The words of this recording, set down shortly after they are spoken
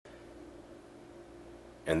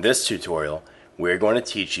In this tutorial, we're going to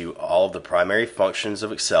teach you all of the primary functions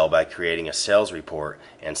of Excel by creating a sales report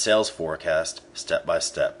and sales forecast step by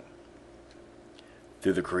step.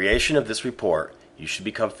 Through the creation of this report, you should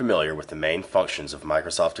become familiar with the main functions of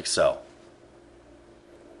Microsoft Excel.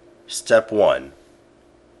 Step 1.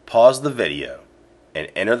 Pause the video and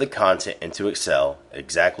enter the content into Excel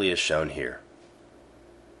exactly as shown here.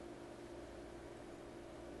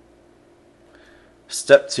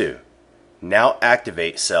 Step 2. Now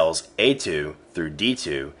activate cells A2 through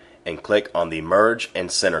D2 and click on the Merge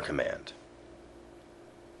and Center command.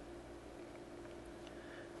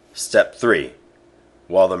 Step 3.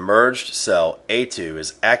 While the merged cell A2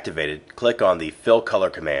 is activated, click on the Fill Color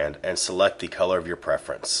command and select the color of your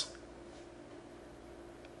preference.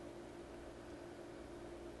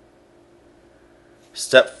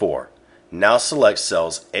 Step 4. Now select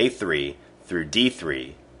cells A3 through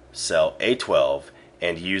D3, cell A12,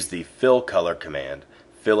 and use the Fill Color command,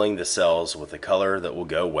 filling the cells with a color that will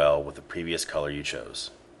go well with the previous color you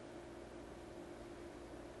chose.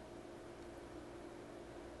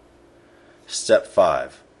 Step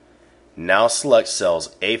 5. Now select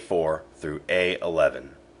cells A4 through A11,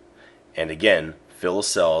 and again fill the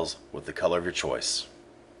cells with the color of your choice.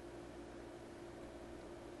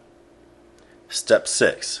 Step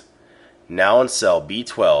 6. Now in cell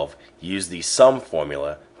B12, use the sum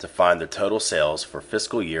formula to find the total sales for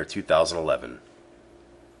fiscal year 2011.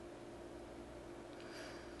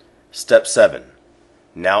 Step 7.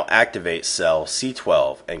 Now activate cell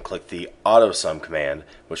C12 and click the AutoSum command,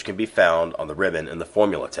 which can be found on the ribbon in the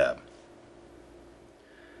Formula tab.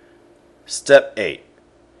 Step 8.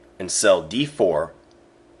 In cell D4,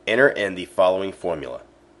 enter in the following formula: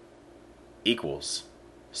 equals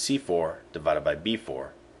C4 divided by B4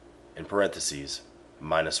 in parentheses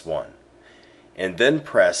minus 1, and then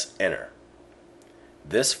press enter.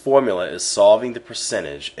 This formula is solving the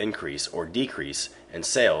percentage increase or decrease in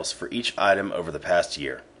sales for each item over the past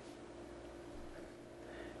year.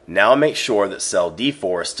 Now make sure that cell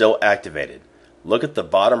D4 is still activated. Look at the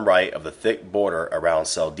bottom right of the thick border around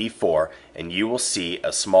cell D4 and you will see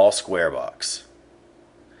a small square box.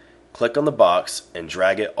 Click on the box and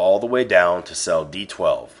drag it all the way down to cell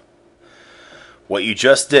D12. What you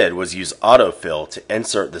just did was use autofill to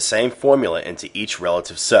insert the same formula into each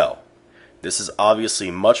relative cell. This is obviously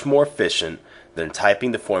much more efficient than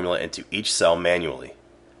typing the formula into each cell manually.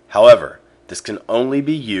 However, this can only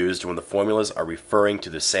be used when the formulas are referring to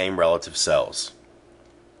the same relative cells.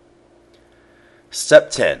 Step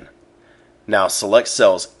 10. Now select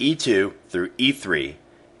cells E2 through E3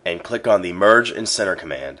 and click on the Merge and Center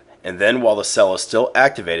command, and then while the cell is still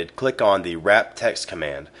activated, click on the Wrap Text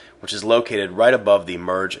command, which is located right above the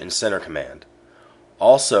Merge and Center command.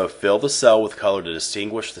 Also, fill the cell with color to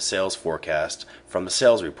distinguish the sales forecast from the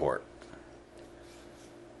sales report.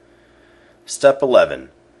 Step 11.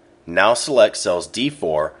 Now select cells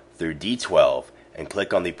D4 through D12 and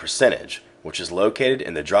click on the percentage, which is located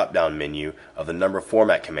in the drop-down menu of the Number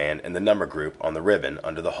Format command in the Number group on the ribbon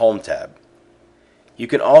under the Home tab. You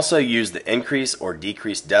can also use the Increase or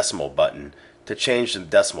Decrease Decimal button to change the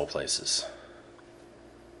decimal places.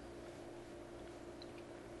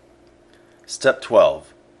 Step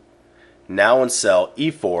 12. Now in cell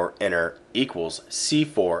E4, enter equals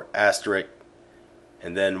C4 asterisk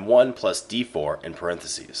and then 1 plus D4 in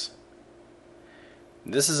parentheses.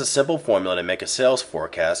 This is a simple formula to make a sales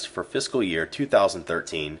forecast for fiscal year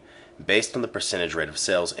 2013 based on the percentage rate of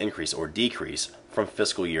sales increase or decrease from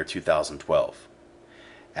fiscal year 2012.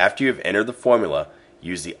 After you have entered the formula,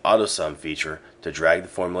 use the AutoSum feature to drag the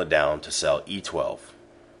formula down to cell E12.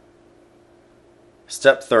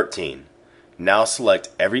 Step 13. Now select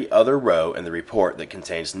every other row in the report that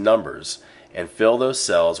contains numbers and fill those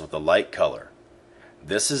cells with a light color.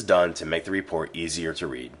 This is done to make the report easier to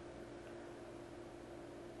read.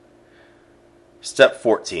 Step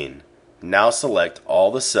 14. Now select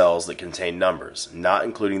all the cells that contain numbers, not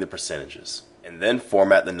including the percentages, and then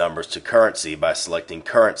format the numbers to currency by selecting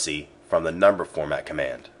currency from the Number Format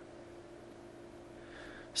command.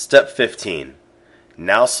 Step 15.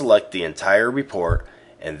 Now select the entire report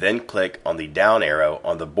and then click on the down arrow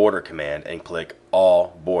on the Border command and click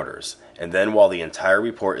All Borders, and then while the entire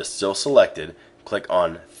report is still selected, click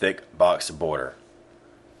on Thick Box Border.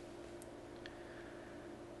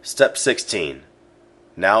 Step 16.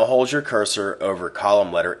 Now hold your cursor over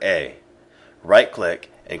column letter A.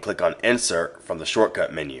 Right-click and click on Insert from the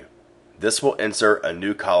shortcut menu. This will insert a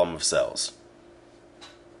new column of cells.